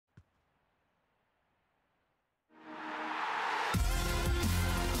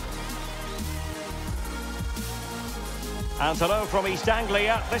And hello from East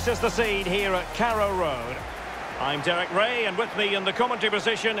Anglia. This is the scene here at Carrow Road. I'm Derek Ray, and with me in the commentary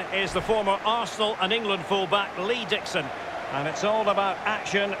position is the former Arsenal and England fullback Lee Dixon. And it's all about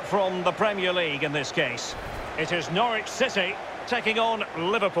action from the Premier League in this case. It is Norwich City taking on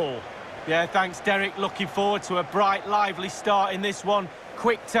Liverpool. Yeah, thanks, Derek. Looking forward to a bright, lively start in this one.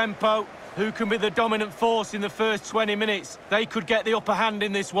 Quick tempo. Who can be the dominant force in the first 20 minutes? They could get the upper hand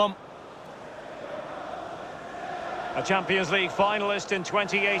in this one. A Champions League finalist in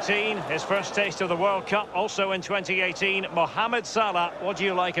 2018, his first taste of the World Cup also in 2018, Mohamed Salah. What do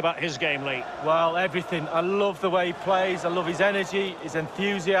you like about his game, Lee? Well, everything. I love the way he plays. I love his energy, his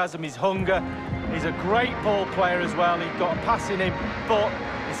enthusiasm, his hunger. He's a great ball player as well. He's got a pass in him, but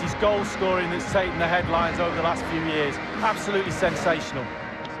it's his goal scoring that's taken the headlines over the last few years. Absolutely sensational.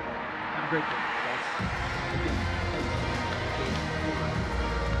 Great.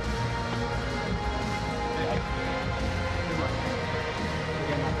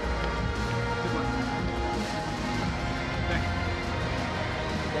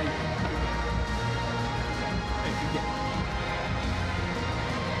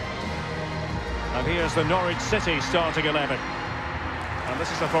 And here's the Norwich City starting 11. And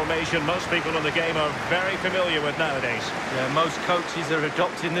this is a formation most people in the game are very familiar with nowadays. Yeah, most coaches are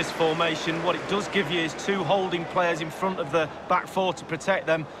adopting this formation. What it does give you is two holding players in front of the back four to protect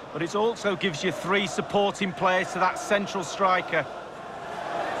them, but it also gives you three supporting players to that central striker.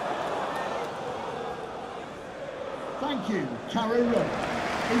 Thank you, Carrow Road.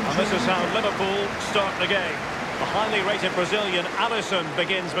 And this is how Liverpool start the game. The highly rated Brazilian Alisson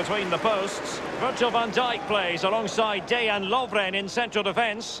begins between the posts. Virgil van Dijk plays alongside Dejan Lovren in central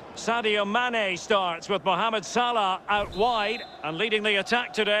defence. Sadio Mane starts with Mohamed Salah out wide. And leading the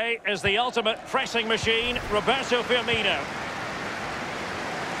attack today is the ultimate pressing machine, Roberto Firmino.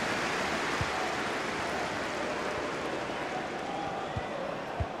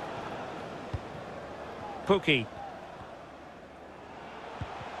 Pukki.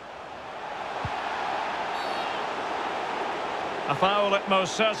 A foul it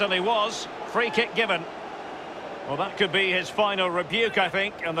most certainly was. Free kick given. Well, that could be his final rebuke, I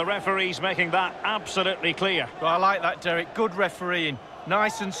think, and the referee's making that absolutely clear. Well, I like that, Derek. Good refereeing.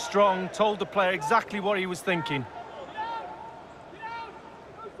 Nice and strong. Told the player exactly what he was thinking.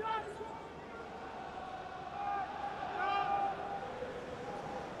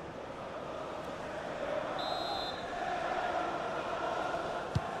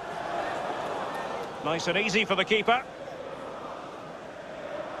 Nice and easy for the keeper.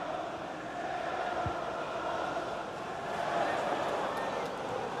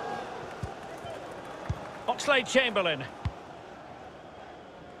 Oxlade-Chamberlain.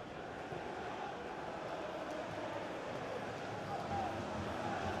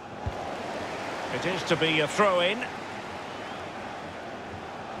 It is to be a throw-in.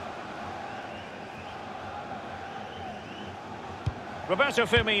 Roberto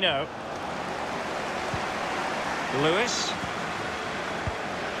Firmino. Lewis.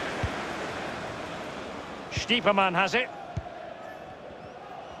 Stiepermann has it.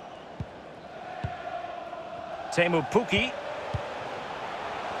 Teemu Pukki.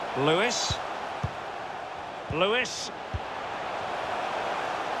 Lewis.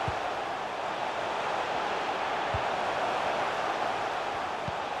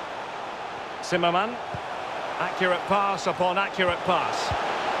 Zimmerman. Accurate pass upon accurate pass.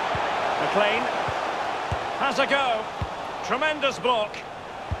 McLean has a go. Tremendous block.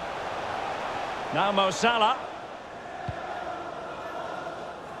 Now Mo Salah.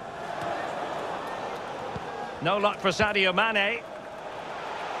 No luck for Sadio Mane.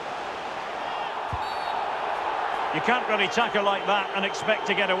 You can't really tackle like that and expect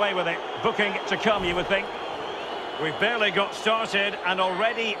to get away with it. Booking to come, you would think. We've barely got started and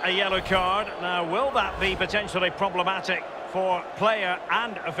already a yellow card. Now, will that be potentially problematic for player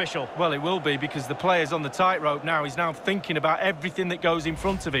and official? Well, it will be, because the player's on the tightrope now. He's now thinking about everything that goes in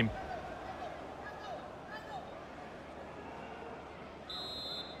front of him.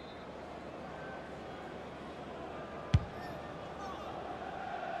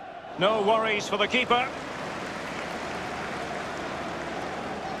 No worries for the keeper.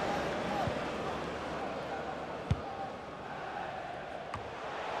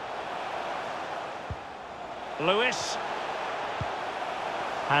 Lewis.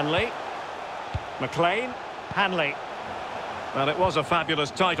 Hanley. McLean. Hanley. Well, it was a fabulous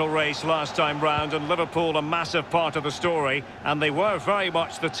title race last time round, and Liverpool a massive part of the story, and they were very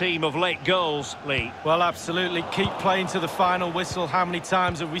much the team of late goals, Lee. Well, absolutely. Keep playing to the final whistle. How many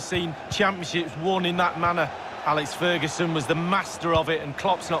times have we seen championships won in that manner? Alex Ferguson was the master of it, and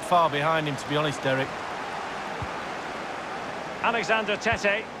Klopp's not far behind him, to be honest, Derek. Alexander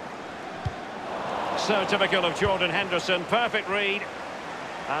Tete. So typical of Jordan Henderson. Perfect read.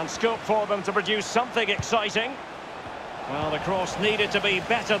 And scope for them to produce something exciting. Well, the cross needed to be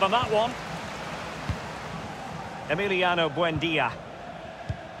better than that one. Emiliano Buendia.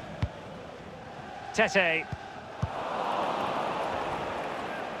 Tete.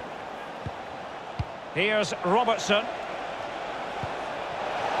 Here's Robertson.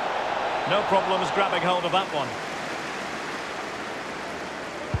 No problems grabbing hold of that one.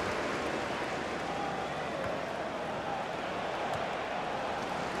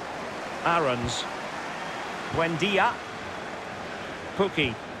 Aarons. Buendia.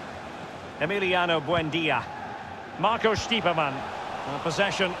 Pukki. Emiliano Buendia. Marco Stiepermann.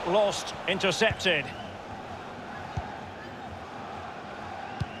 Possession lost, intercepted.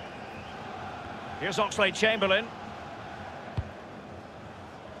 Here's Oxlade-Chamberlain.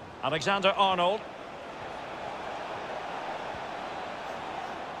 Alexander-Arnold.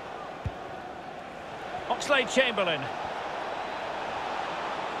 Oxlade-Chamberlain.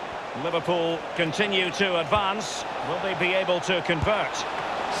 Liverpool continue to advance. Will they be able to convert?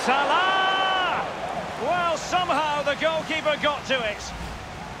 Salah! Well, somehow the goalkeeper got to it.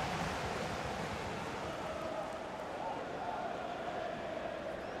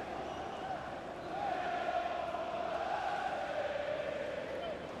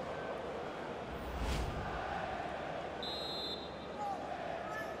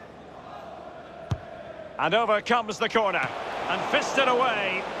 And over comes the corner. And fisted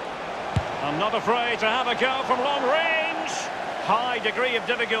away. I'm not afraid to have a go from long range. High degree of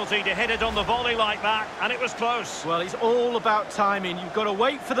difficulty to hit it on the volley like that, and it was close. Well, it's all about timing. You've got to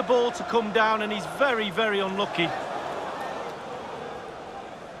wait for the ball to come down, and he's very, very unlucky.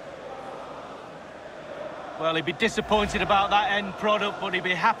 Well, he'd be disappointed about that end product, but he'd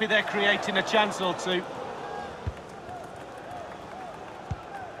be happy they're creating a chance or two.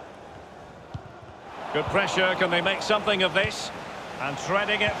 Good pressure. Can they make something of this? And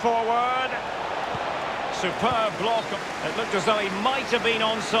threading it forward. Superb block. It looked as though he might have been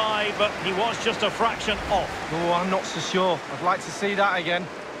onside, but he was just a fraction off. Oh, I'm not so sure. I'd like to see that again.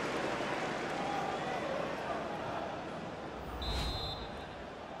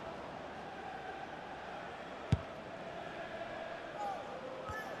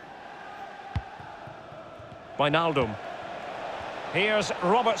 Wijnaldum. Here's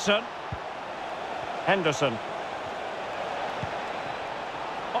Robertson. Henderson.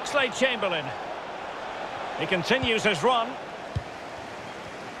 Oxlade-Chamberlain. He continues his run.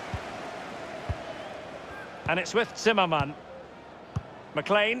 And it's with Zimmerman.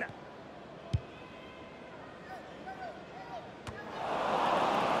 McLean.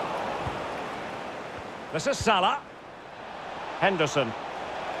 This is Salah. Henderson.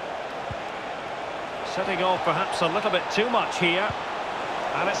 Setting off perhaps a little bit too much here.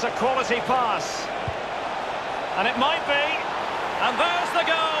 And it's a quality pass. And it might be. And there's the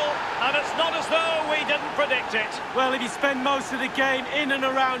goal. And it's not as though we didn't predict it. Well, if you spend most of the game in and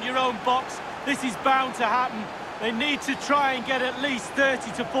around your own box, this is bound to happen. They need to try and get at least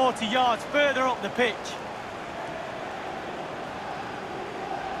 30 to 40 yards further up the pitch.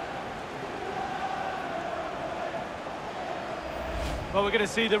 Well, we're going to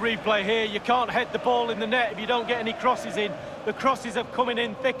see the replay here. You can't head the ball in the net if you don't get any crosses in. The crosses are coming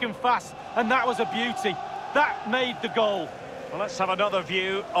in thick and fast, and that was a beauty. That made the goal. Well, let's have another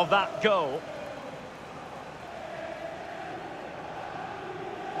view of that goal.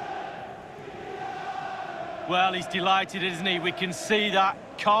 Well, he's delighted, isn't he? We can see that.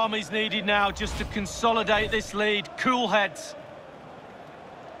 Calm is needed now just to consolidate this lead. Cool heads.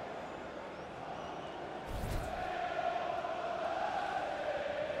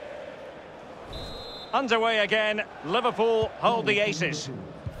 Underway again. Liverpool hold the aces.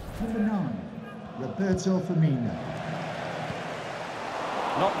 Number 9, Roberto Firmino.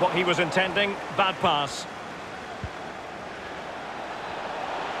 Not what he was intending. Bad pass.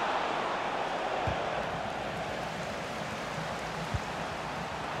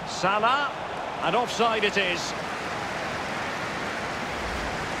 Salah. And offside it is.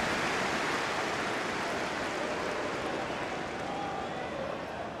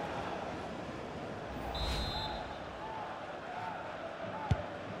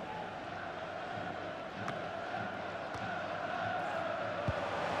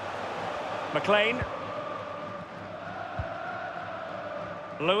 McLean.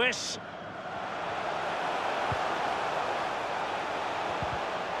 Lewis.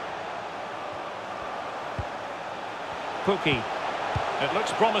 Pukki. It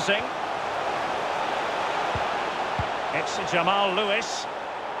looks promising. It's Jamal Lewis.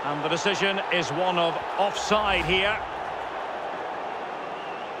 And the decision is one of offside here.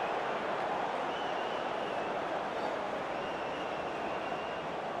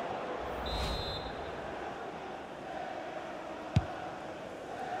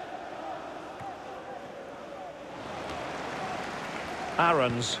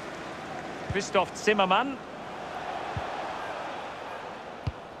 Aarons. Christoph Zimmermann.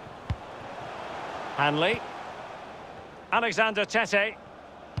 Hanley. Alexander Tete.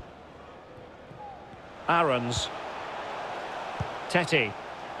 Aarons. Tete.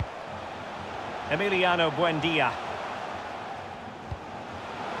 Emiliano Buendia.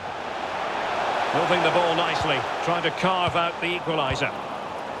 Moving the ball nicely, trying to carve out the equaliser.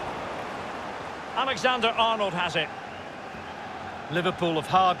 Alexander-Arnold has it. Liverpool have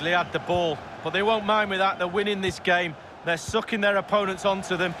hardly had the ball, but they won't mind with that. They're winning this game. They're sucking their opponents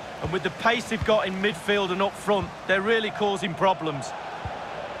onto them, and with the pace they've got in midfield and up front, they're really causing problems.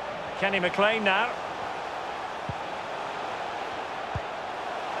 Kenny McLean now.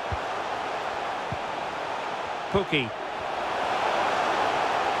 Pukki.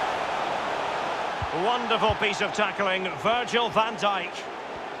 Wonderful piece of tackling, Virgil van Dijk.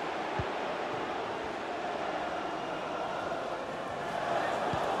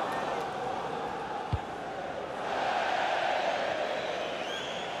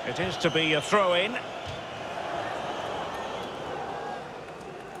 It is to be a throw-in.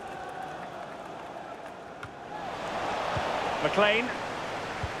 McLean.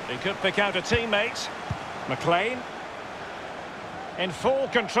 He could pick out a teammate. McLean. In full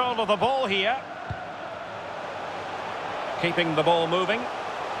control of the ball here. Keeping the ball moving.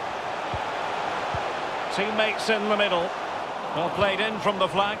 Teammates in the middle. Well played in from the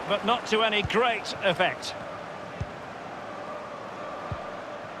flank, but not to any great effect.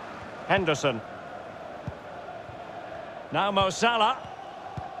 Henderson. Now Mo Salah.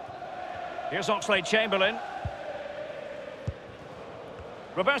 Here's Oxlade-Chamberlain.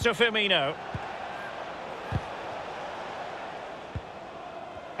 Roberto Firmino.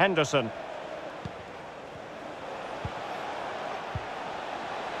 Henderson.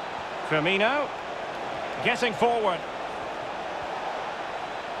 Firmino. Getting forward.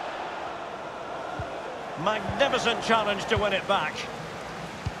 Magnificent challenge to win it back.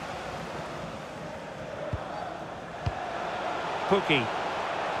 Pukki.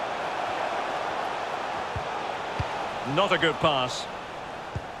 Not a good pass.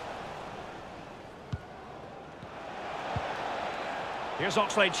 Here's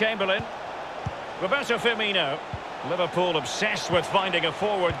Oxlade-Chamberlain. Roberto Firmino. Liverpool obsessed with finding a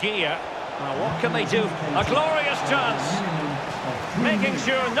forward gear. Now what can they do? A glorious chance. Making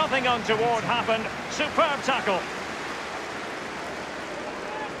sure nothing untoward happened. Superb tackle.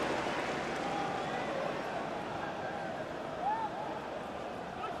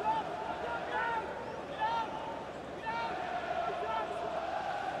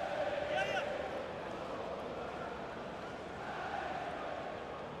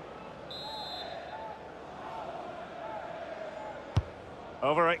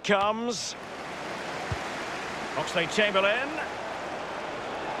 Over it comes. Oxlade-Chamberlain.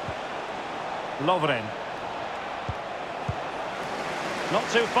 Lovren. Not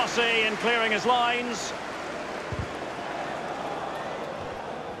too fussy in clearing his lines.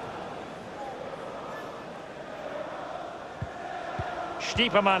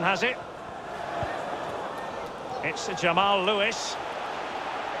 Stiepermann has it. It's Jamal Lewis.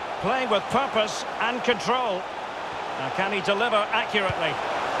 Playing with purpose and control. Now can he deliver accurately?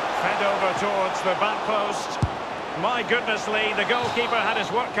 Fed over towards the back post. My goodness, Lee, the goalkeeper had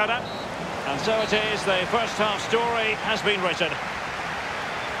his work cut out. And so it is, the first half story has been written.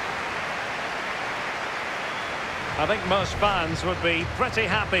 I think most fans would be pretty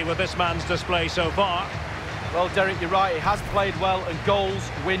happy with this man's display so far. Well, Derek, you're right. He has played well, and goals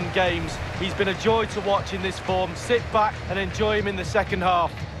win games. He's been a joy to watch in this form. Sit back and enjoy him in the second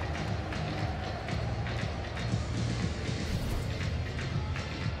half.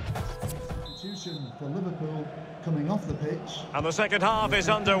 For Liverpool coming off the pitch. And the second half is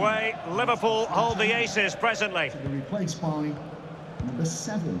underway. Liverpool hold the aces presently. To be replaced by number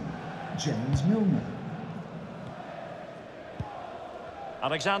 7, James Milner.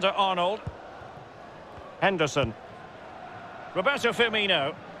 Alexander-Arnold. Henderson. Roberto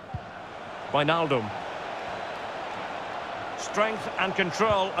Firmino. Wijnaldum. Strength and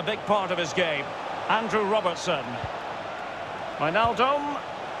control, a big part of his game. Andrew Robertson. Wijnaldum.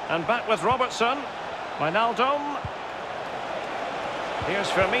 And back with Robertson. Wijnaldum. Here's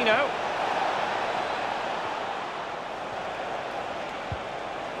Firmino.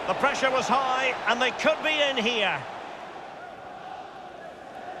 The pressure was high, and they could be in here.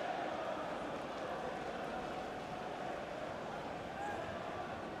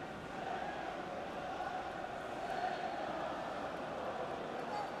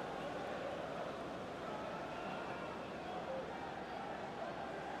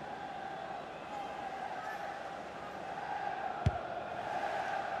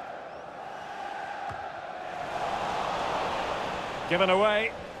 Given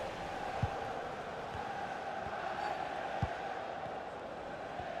away.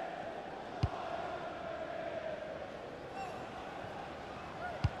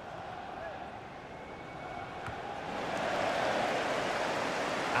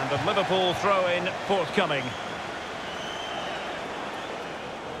 And a Liverpool throw-in forthcoming.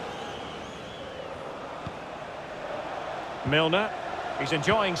 Milner, he's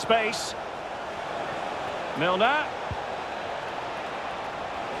enjoying space. Milner.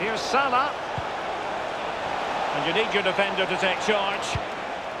 Here's Salah. And you need your defender to take charge.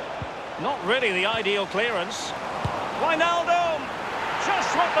 Not really the ideal clearance. Wijnaldum!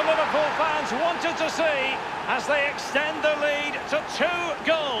 Just what the Liverpool fans wanted to see as they extend the lead to 2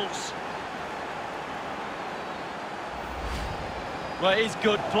 goals. Well, it is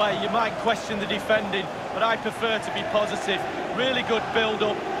good play. You might question the defending, but I prefer to be positive. Really good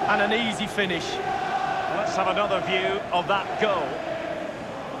build-up and an easy finish. Let's have another view of that goal.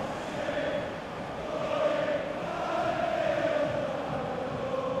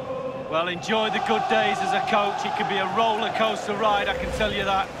 Well, enjoy the good days as a coach. It can be a roller coaster ride, I can tell you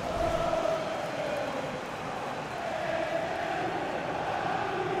that.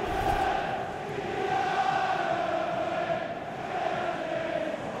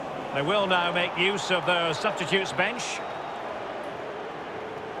 They will now make use of their substitutes bench.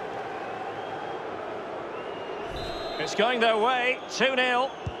 It's going their way, 2-0.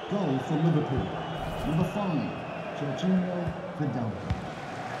 Goal for Liverpool. Number 5, Virgil.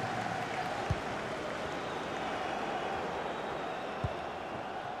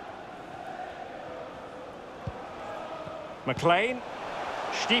 McLean.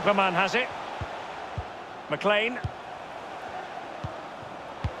 Stiepermann has it. McLean.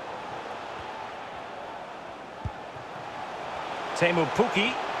 Teemu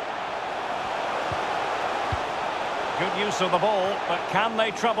Pukki. Good use of the ball, but can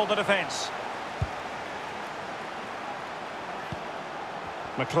they trouble the defence?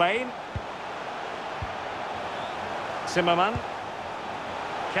 McLean. Zimmerman.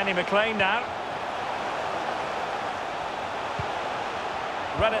 Kenny McLean now.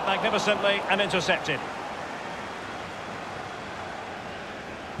 Read it magnificently and intercepted.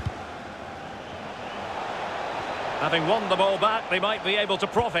 Having won the ball back, they might be able to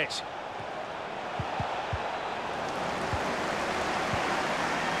profit.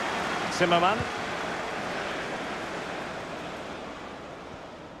 Zimmerman.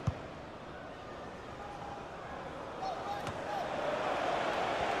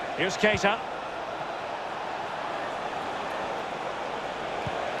 Here's Keita.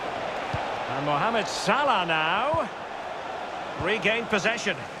 And Mohamed Salah now regained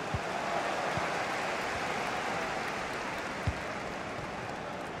possession.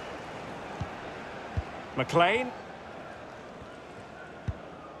 McLean.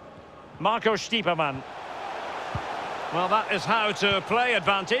 Marco Stiepermann. Well, that is how to play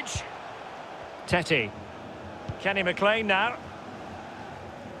advantage. Tete. Kenny McLean now.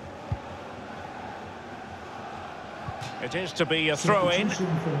 It is to be a throw-in.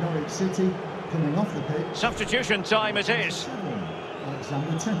 Substitution for Norwich City coming off the pitch. Substitution time it is.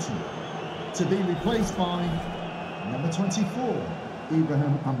 Alexander Tete. To be replaced by number 24,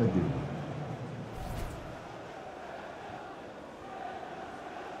 Ibrahim Amadou.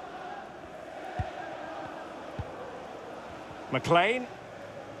 McLean.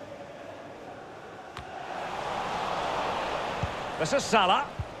 This is Salah.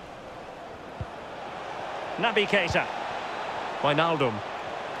 Naby Keita. Wijnaldum.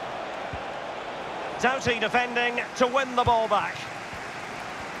 Doughty defending to win the ball back.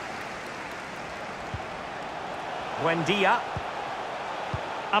 Buendia.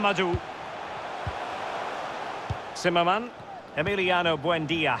 Amadou. Zimmerman. Emiliano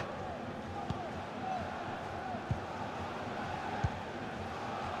Buendia.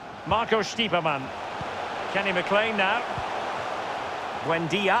 Marco Stiepermann. Kenny McLean now.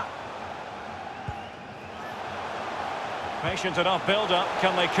 Buendia. Patient enough build-up.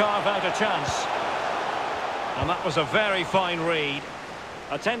 Can they carve out a chance? And that was a very fine read.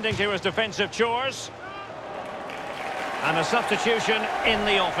 Attending to his defensive chores. And a substitution in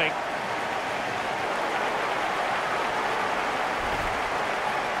the offing.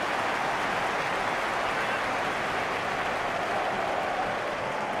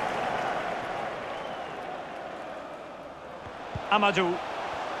 Amadou.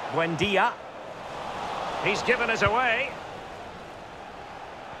 Buendia. He's given it away.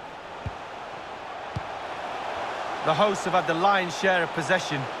 The hosts have had the lion's share of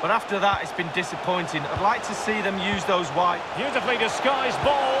possession, but after that it's been disappointing. I'd like to see them use those wide. Beautifully disguised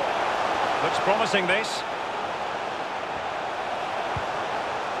ball. Looks promising, this.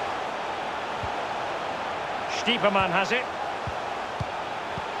 Stiepermann has it.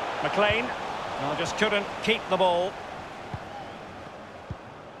 McLean. Well, just couldn't keep the ball.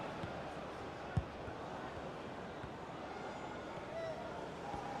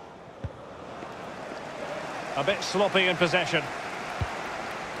 A bit sloppy in possession.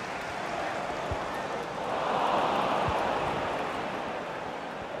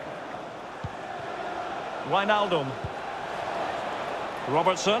 Wijnaldum.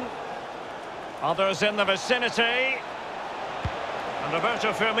 Robertson. Others in the vicinity. And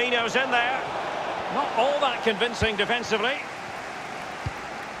Roberto Firmino's in there. Not all that convincing defensively.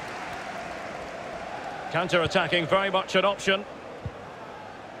 Counter-attacking, very much an option.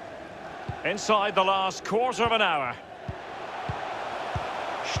 Inside the last quarter of an hour.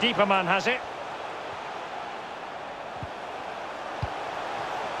 Stiepermann has it.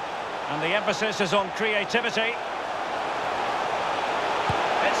 And the emphasis is on creativity.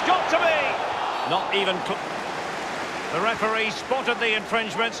 It's got to be! Not even close. The referee spotted the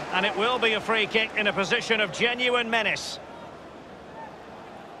infringement, and it will be a free kick in a position of genuine menace.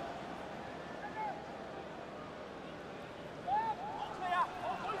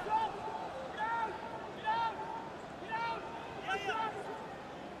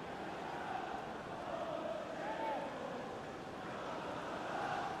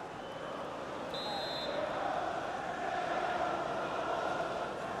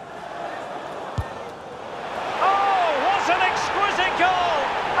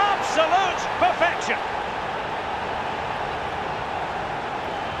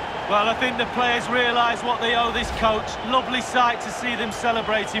 Well, I think the players realise what they owe this coach. Lovely sight to see them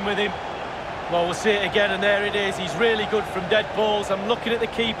celebrating with him. Well, we'll see it again, and there it is. He's really good from dead balls. I'm looking at the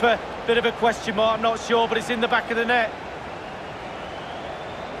keeper. Bit of a question mark, I'm not sure, but it's in the back of the net.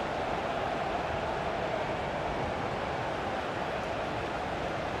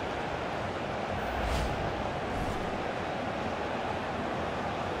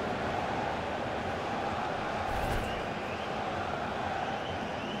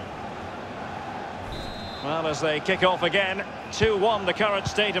 Well, as they kick off again, 2-1 the current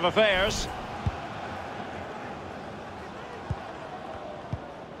state of affairs.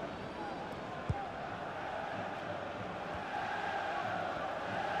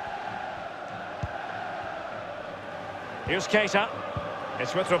 Here's Keita.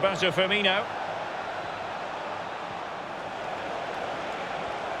 It's with Roberto Firmino.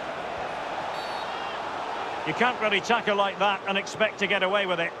 You can't really tackle like that and expect to get away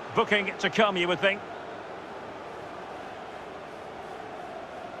with it. Booking it to come, you would think.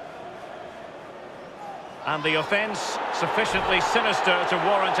 And the offence sufficiently sinister to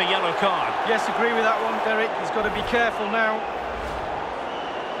warrant a yellow card. Yes, agree with that one, Derek. He's got to be careful now.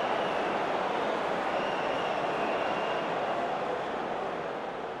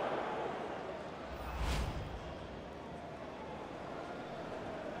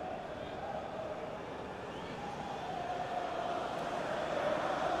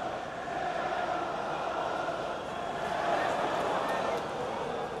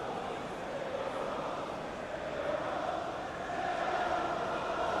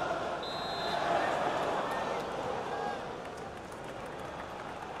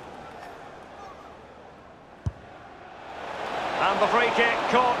 And the free kick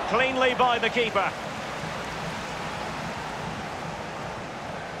caught cleanly by the keeper.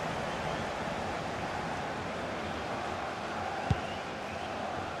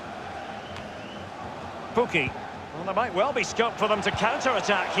 Pukki. Well, there might well be scope for them to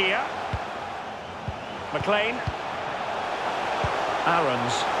counter-attack here. McLean.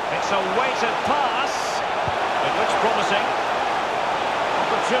 Aarons. It's a weighted pass. It looks promising.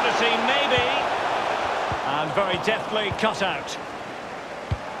 Opportunity maybe. And very deftly cut out.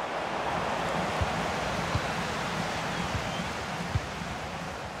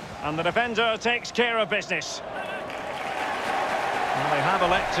 And the defender takes care of business. Well, they have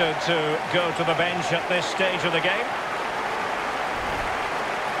elected to go to the bench at this stage of the game.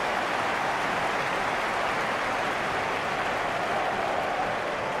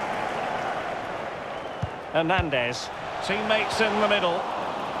 Hernandez. Teammates in the middle.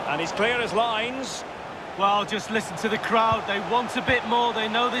 And he's clear as lines. Well, just listen to the crowd. They want a bit more. They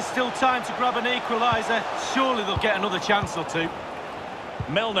know there's still time to grab an equaliser. Surely they'll get another chance or two.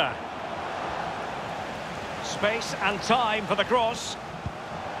 Milner. Space and time for the cross.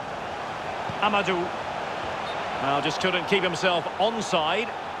 Amadou. Well, just couldn't keep himself onside.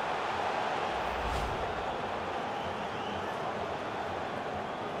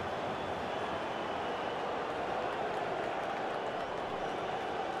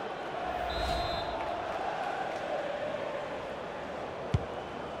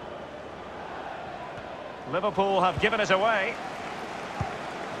 Liverpool have given it away.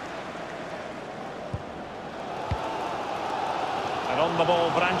 And on the ball,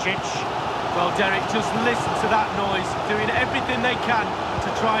 Vrancic. Well, Derek, just listen to that noise. Doing everything they can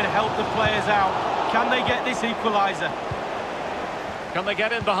to try and help the players out. Can they get this equaliser? Can they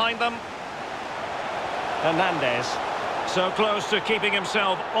get in behind them? Hernandez. So close to keeping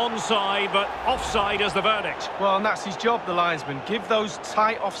himself onside, but offside is the verdict. Well, and that's his job, the linesman. Give those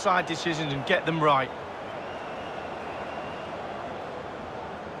tight offside decisions and get them right.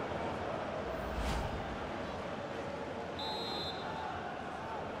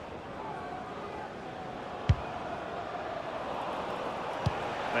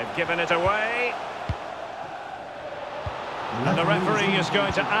 They've given it away. And the referee is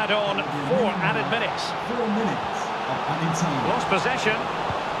going to add on 4 added minutes. 4 minutes of added time. Lost possession.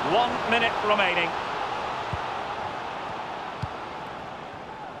 1 minute remaining.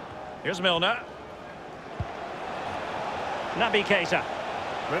 Here's Milner. Naby Keita.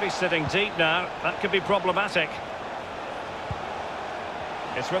 Really sitting deep now. That could be problematic.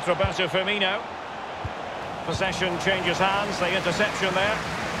 It's with Roberto Firmino. Possession changes hands. The interception there.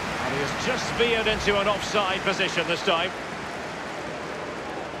 And he has just veered into an offside position this time.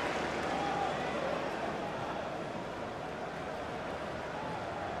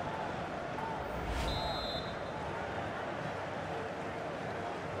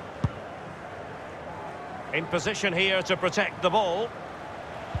 In position here to protect the ball.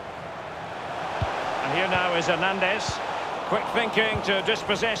 And here now is Hernandez. Quick thinking to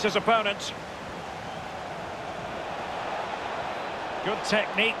dispossess his opponent. Good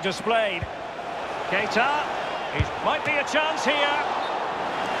technique displayed. Keita. Might be a chance here.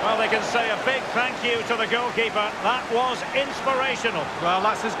 Well, they can say a big thank you to the goalkeeper. That was inspirational. Well,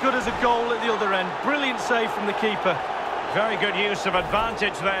 that's as good as a goal at the other end. Brilliant save from the keeper. Very good use of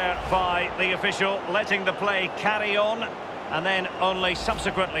advantage there by the official, letting the play carry on and then only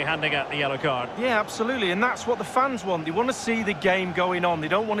subsequently handing out the yellow card. Yeah, absolutely, and that's what the fans want. They want to see the game going on. They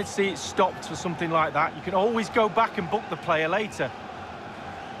don't want to see it stopped for something like that. You can always go back and book the player later.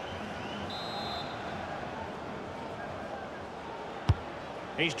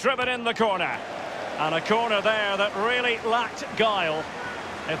 He's driven in the corner. And a corner there that really lacked guile.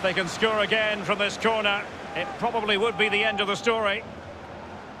 If they can score again from this corner, it probably would be the end of the story.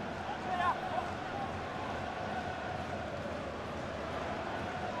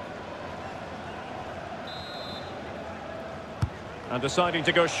 And deciding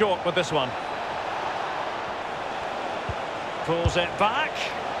to go short with this one. Pulls it back.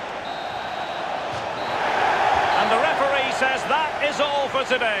 And the referee says that is all for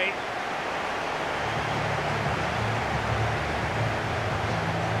today.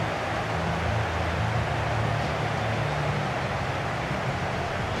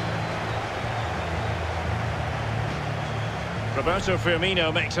 Roberto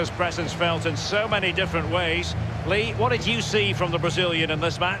Firmino makes his presence felt in so many different ways. Lee, what did you see from the Brazilian in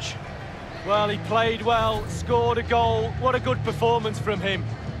this match? Well, he played well, scored a goal. What a good performance from him.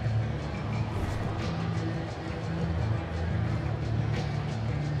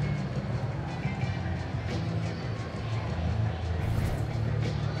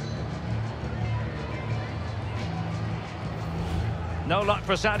 No luck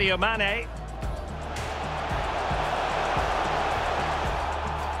for Sadio Mane.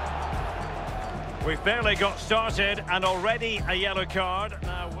 We've barely got started and already a yellow card.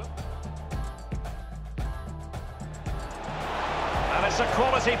 Now, and it's a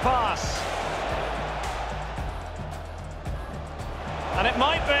quality pass. And it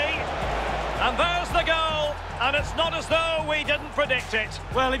might be. And there's the goal. And it's not as though we didn't predict it.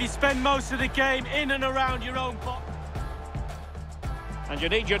 Well, if you spend most of the game in and around your own box. And you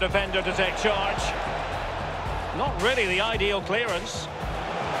need your defender to take charge. Not really the ideal clearance.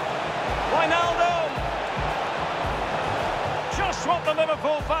 Wijnaldum! Just what the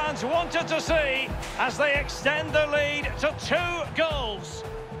Liverpool fans wanted to see as they extend the lead to 2 goals.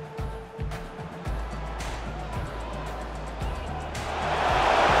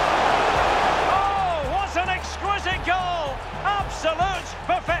 Oh, what an exquisite goal! Absolute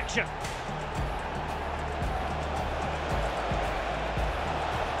perfection.